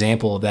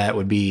example of that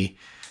would be,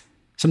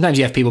 sometimes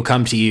you have people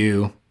come to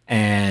you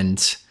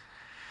and,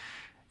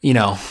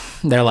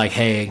 they're like,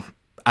 hey,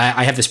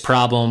 I have this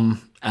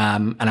problem,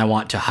 and I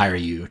want to hire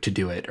you to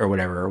do it or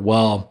whatever.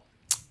 Well,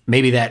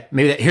 maybe that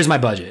here's my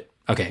budget.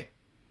 Okay.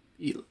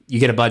 You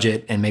get a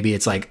budget and maybe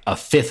it's like a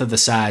fifth of the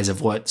size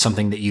of what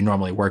something that you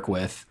normally work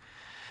with.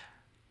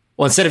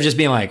 Well, instead of just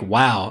being like,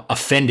 wow,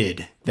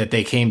 offended that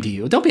they came to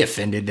you, don't be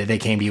offended that they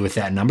came to you with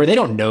that number. They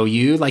don't know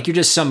you. Like, you're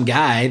just some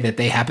guy that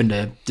they happen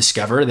to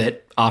discover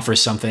that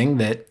offers something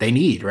that they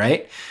need,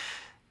 right?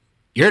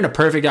 You're in a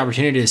perfect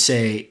opportunity to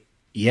say,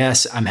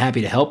 yes, I'm happy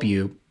to help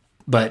you,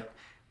 but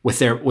with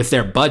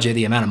their budget,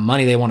 the amount of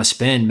money they want to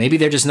spend, maybe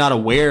they're just not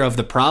aware of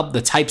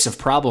the types of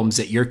problems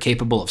that you're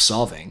capable of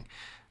solving.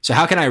 So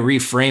how can I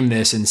reframe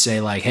this and say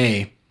like,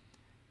 hey,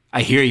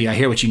 I hear you. I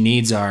hear what your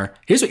needs are.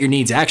 Here's what your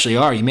needs actually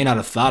are. You may not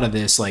have thought of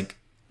this. Like,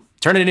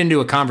 turn it into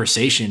a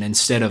conversation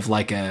instead of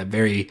like a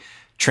very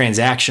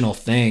transactional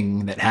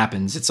thing that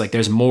happens. It's like,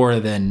 there's more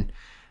than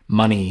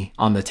money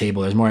on the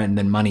table. There's more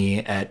than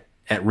money at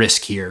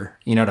risk here.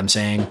 You know what I'm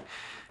saying?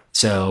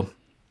 So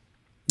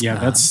yeah,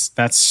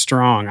 that's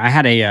strong. I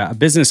had a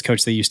business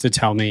coach that used to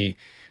tell me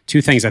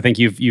two things. I think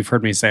you've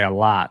heard me say a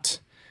lot,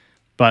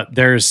 but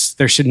there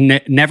should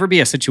never be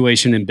a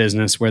situation in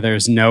business where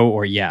there's no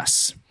or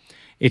yes.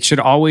 It should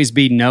always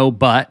be no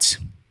but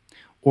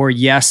or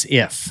yes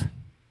if.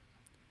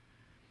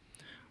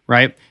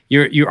 Right?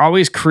 You're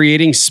always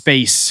creating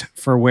space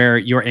for where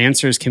your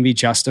answers can be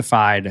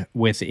justified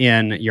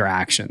within your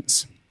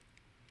actions.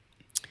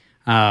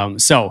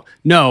 So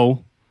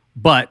no,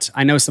 but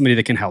I know somebody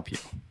that can help you.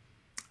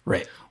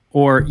 Right.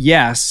 Or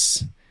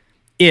yes,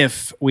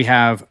 if we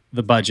have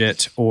the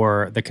budget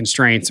or the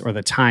constraints or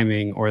the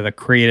timing or the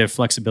creative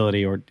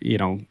flexibility or,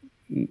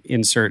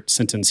 insert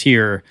sentence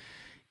here,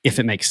 if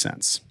it makes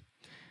sense.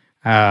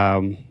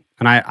 And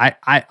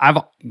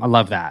I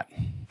love that.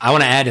 I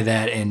want to add to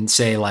that and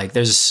say like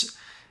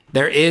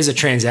there is a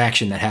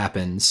transaction that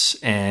happens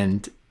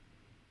and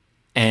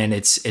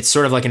it's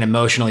sort of like an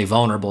emotionally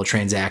vulnerable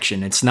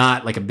transaction. It's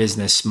not like a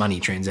business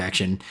money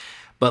transaction,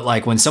 but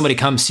like when somebody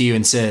comes to you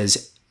and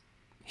says,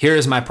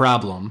 "Here's my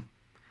problem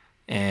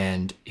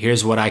and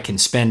here's what I can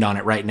spend on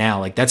it right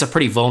now." Like that's a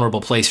pretty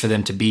vulnerable place for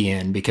them to be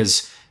in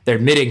because they're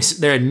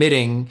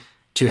admitting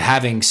to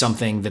having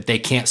something that they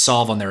can't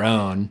solve on their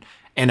own.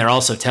 And they're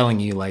also telling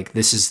you like,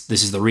 this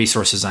is the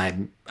resources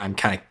I'm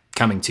kind of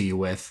coming to you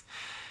with.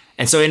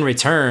 And so in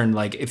return,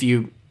 like if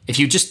you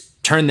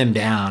just turn them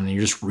down and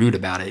you're just rude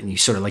about it and you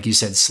sort of, like you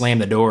said, slam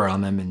the door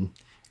on them and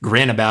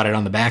grin about it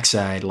on the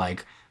backside,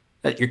 like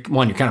that you're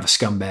kind of a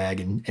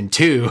scumbag. And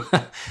two,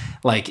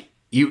 like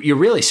you're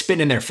really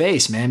spitting in their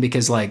face, man,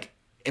 because like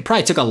it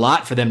probably took a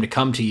lot for them to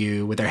come to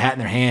you with their hat in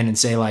their hand and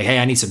say like, "Hey,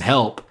 I need some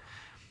help."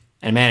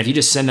 And man, if you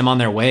just send them on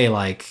their way,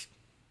 like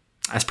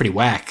that's pretty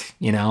whack,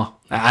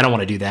 I don't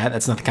want to do that.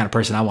 That's not the kind of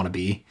person I want to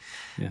be.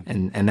 Yeah.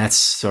 And that's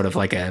sort of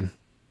like a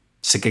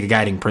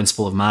guiding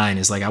principle of mine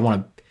is like,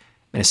 and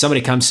if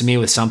somebody comes to me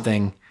with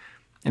something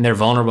and they're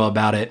vulnerable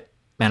about it,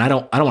 man, I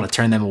don't want to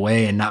turn them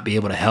away and not be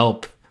able to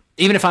help.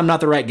 Even if I'm not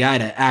the right guy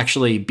to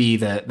actually be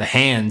the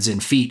hands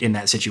and feet in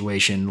that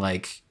situation,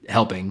 like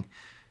helping,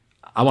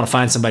 I want to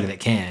find somebody that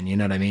can, you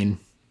know what I mean?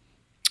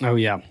 Oh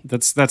yeah.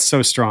 That's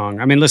so strong.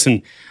 I mean,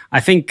 listen,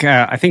 I think,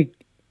 a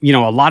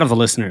lot of the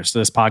listeners to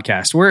this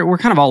podcast, we're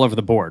kind of all over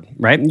the board,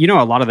 right?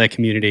 A lot of the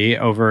community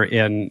over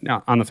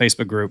on the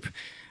Facebook group,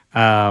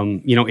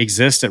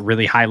 exist at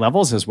really high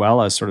levels as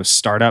well as sort of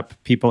startup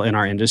people in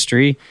our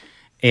industry.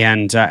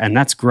 And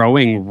that's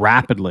growing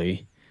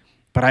rapidly.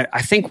 But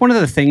I think one of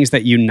the things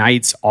that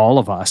unites all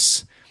of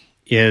us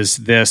is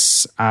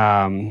this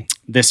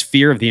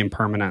fear of the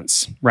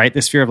impermanence, right?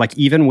 This fear of like,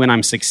 even when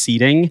I'm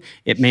succeeding,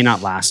 it may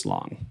not last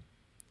long,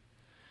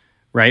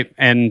 right?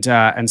 And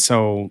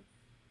so,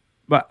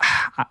 but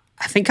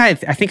I think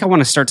I want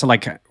to start to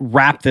like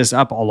wrap this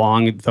up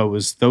along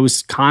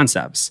those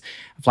concepts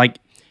of like,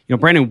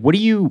 Brandon, what do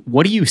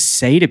you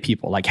say to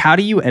people? Like, how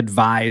do you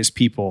advise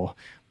people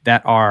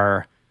that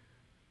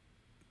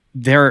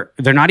they're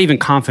not even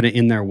confident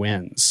in their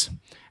wins,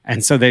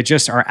 and so they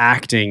just are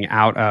acting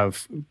out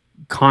of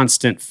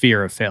constant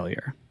fear of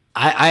failure?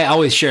 I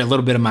always share a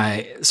little bit of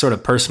my sort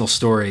of personal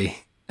story.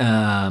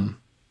 When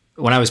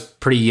I was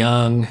pretty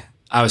young,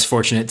 I was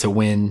fortunate to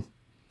win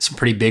some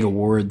pretty big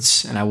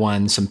awards, and I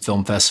won some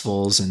film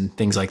festivals and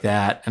things like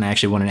that. And I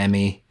actually won an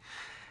Emmy.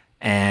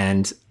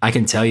 And I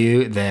can tell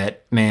you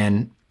that,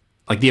 man,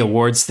 like the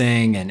awards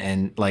thing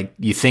and like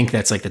you think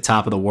that's like the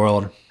top of the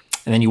world.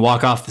 And then you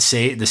walk off the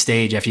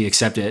stage after you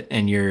accept it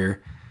and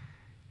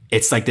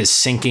it's like this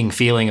sinking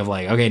feeling of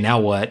like, okay, now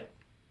what?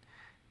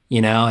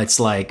 It's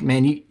like,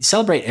 man, you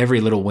celebrate every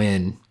little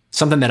win.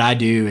 Something that I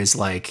do is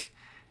like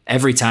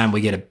every time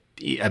we get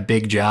a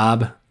big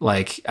job,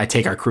 like I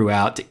take our crew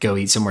out to go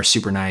eat somewhere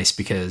super nice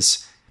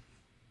because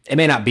it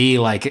may not be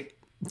like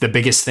the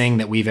biggest thing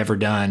that we've ever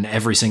done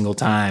every single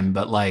time,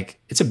 but like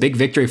it's a big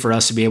victory for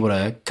us to be able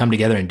to come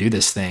together and do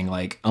this thing.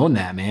 Like own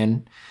that,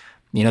 man.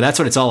 That's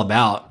what it's all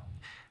about.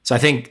 So I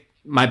think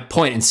my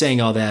point in saying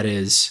all that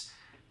is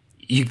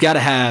you got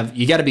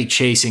to be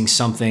chasing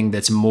something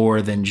that's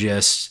more than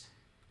just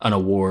an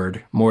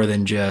award, more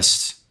than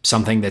just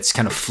something that's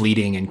kind of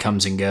fleeting and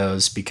comes and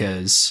goes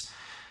because,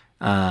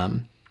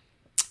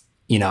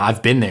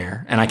 I've been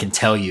there and I can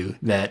tell you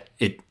that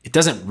it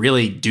doesn't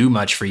really do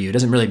much for you. It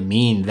doesn't really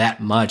mean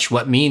that much.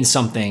 What means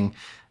something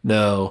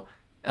though,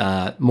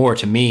 more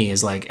to me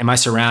is like, am I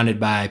surrounded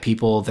by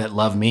people that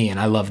love me and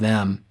I love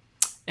them?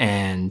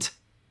 And,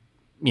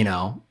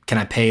 can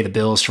I pay the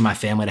bills for my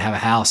family to have a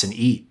house and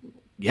eat?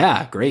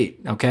 Yeah, great.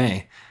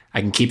 Okay.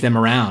 I can keep them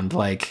around.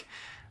 Like,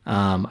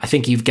 I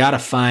think you've got to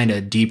find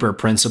a deeper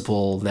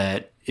principle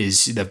that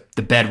is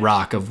the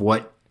bedrock of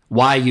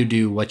why you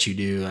do what you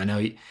do. I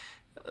know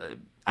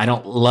I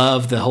don't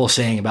love the whole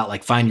saying about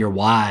like find your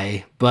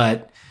why,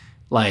 but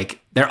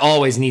like there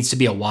always needs to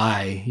be a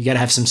why. You got to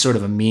have some sort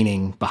of a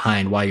meaning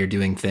behind why you're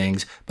doing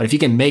things. But if you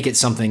can make it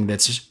something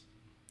that's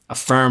a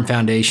firm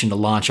foundation to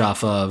launch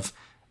off of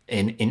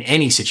in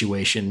any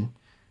situation,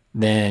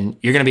 then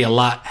you're going to be a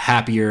lot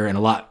happier and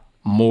a lot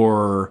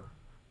more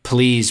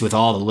pleased with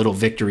all the little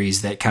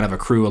victories that kind of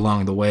accrue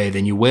along the way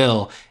than you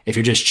will if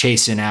you're just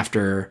chasing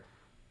after,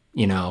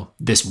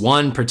 this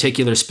one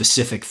particular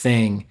specific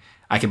thing.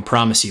 I can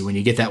promise you when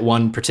you get that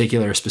one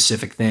particular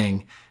specific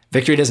thing,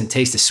 victory doesn't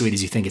taste as sweet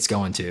as you think it's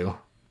going to.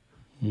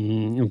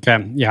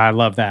 Okay. Yeah, I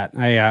love that.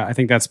 I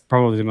think that's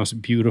probably the most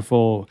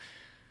beautiful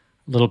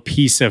little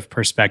piece of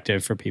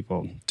perspective for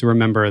people to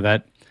remember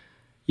that,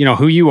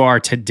 who you are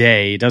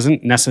today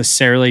doesn't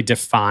necessarily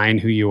define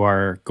who you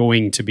are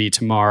going to be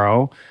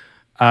tomorrow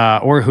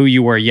or who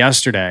you were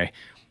yesterday.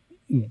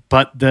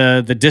 But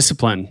the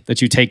discipline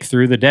that you take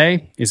through the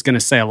day is going to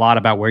say a lot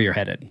about where you're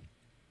headed.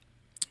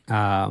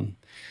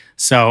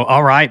 So,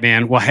 all right,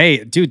 man. Well,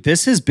 hey, dude,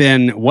 this has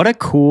been what a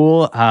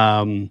cool,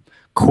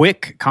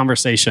 quick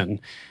conversation.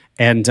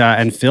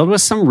 And filled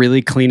with some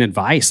really clean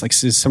advice, like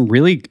some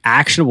really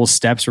actionable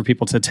steps for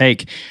people to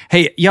take.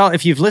 Hey, y'all,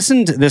 if you've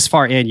listened this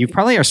far in, you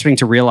probably are starting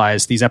to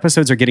realize these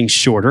episodes are getting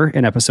shorter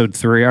in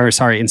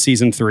in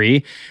season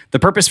 3. The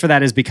purpose for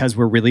that is because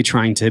we're really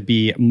trying to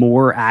be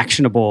more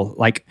actionable,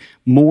 like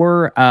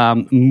more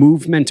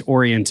movement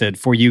oriented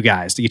for you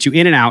guys to get you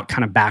in and out,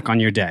 kind of back on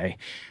your day.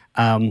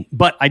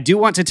 But I do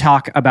want to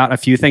talk about a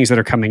few things that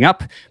are coming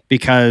up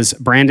because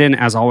Brandon,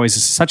 as always,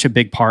 is such a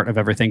big part of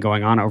everything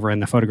going on over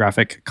in the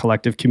Photographic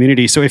Collective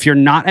community. So if you're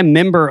not a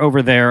member over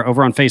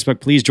on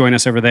Facebook, please join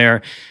us over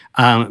there.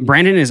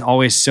 Brandon is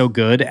always so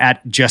good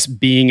at just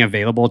being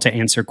available to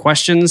answer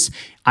questions,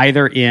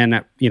 either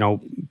in,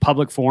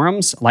 public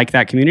forums like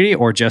that community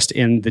or just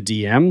in the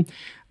DM.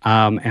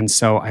 And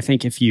so I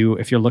think if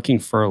you're looking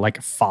for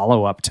like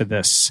follow up to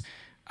this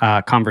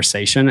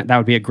conversation, that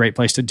would be a great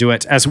place to do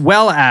it. As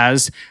well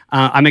as,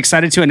 I'm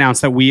excited to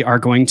announce that we are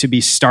going to be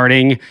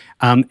starting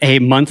a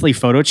monthly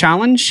photo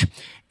challenge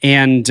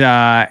and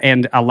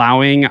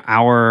allowing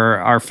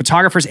our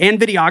photographers and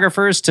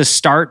videographers to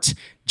start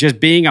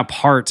just being a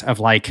part of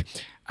like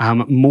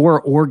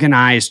more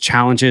organized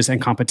challenges and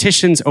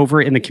competitions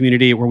over in the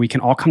community where we can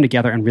all come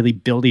together and really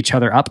build each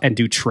other up and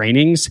do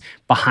trainings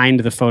behind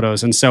the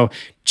photos. And so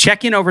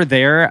check in over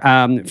there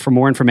for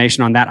more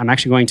information on that. I'm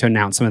actually going to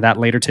announce some of that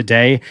later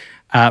today.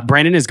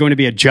 Brandon is going to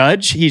be a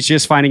judge. He's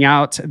just finding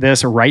out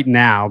this right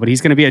now, but he's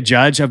going to be a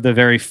judge of the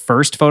very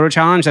first photo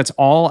challenge. That's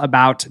all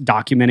about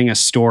documenting a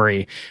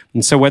story.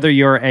 And so whether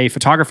you're a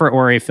photographer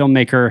or a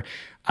filmmaker,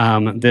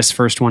 this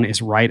first one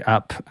is right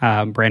up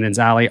Brandon's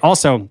alley.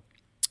 Also,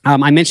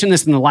 I mentioned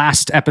this in the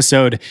last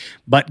episode,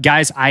 but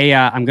guys,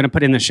 I'm going to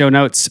put in the show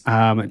notes,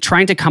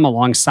 trying to come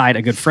alongside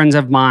a good friend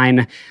of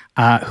mine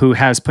who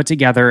has put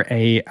together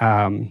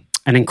an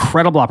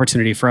incredible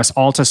opportunity for us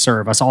all to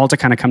serve, us all to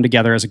kind of come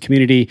together as a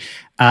community.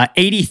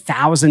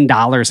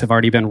 $80,000 have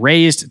already been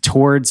raised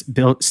towards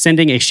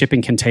sending a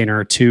shipping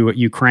container to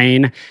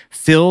Ukraine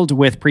filled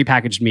with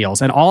prepackaged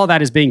meals. And all of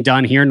that is being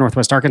done here in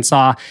Northwest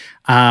Arkansas.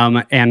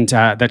 And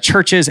the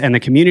churches and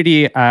the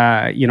community,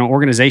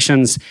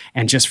 organizations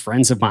and just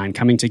friends of mine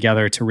coming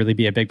together to really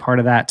be a big part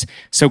of that.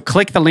 So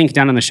click the link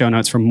down in the show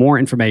notes for more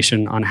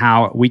information on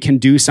how we can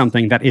do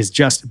something that is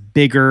just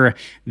bigger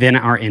than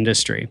our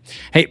industry.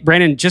 Hey,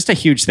 Brandon, just a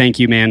huge thank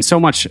you, man. So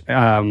much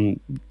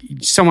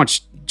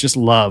just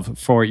love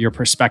for your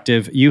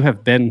perspective. You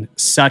have been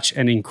such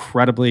an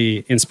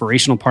incredibly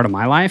inspirational part of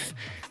my life.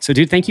 So,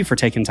 dude, thank you for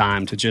taking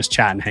time to just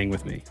chat and hang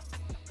with me.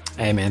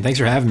 Hey, man, thanks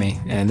for having me.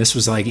 And this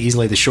was like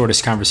easily the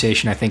shortest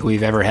conversation I think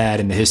we've ever had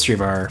in the history of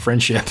our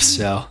friendship.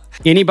 So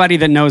anybody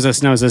that knows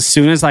us knows as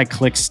soon as I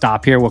click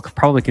stop here, we'll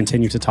probably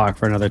continue to talk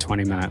for another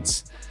 20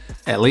 minutes.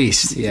 At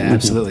least. Yeah,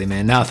 absolutely,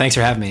 man. No, thanks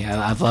for having me.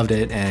 I've loved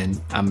it. And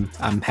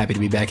I'm happy to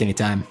be back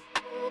anytime.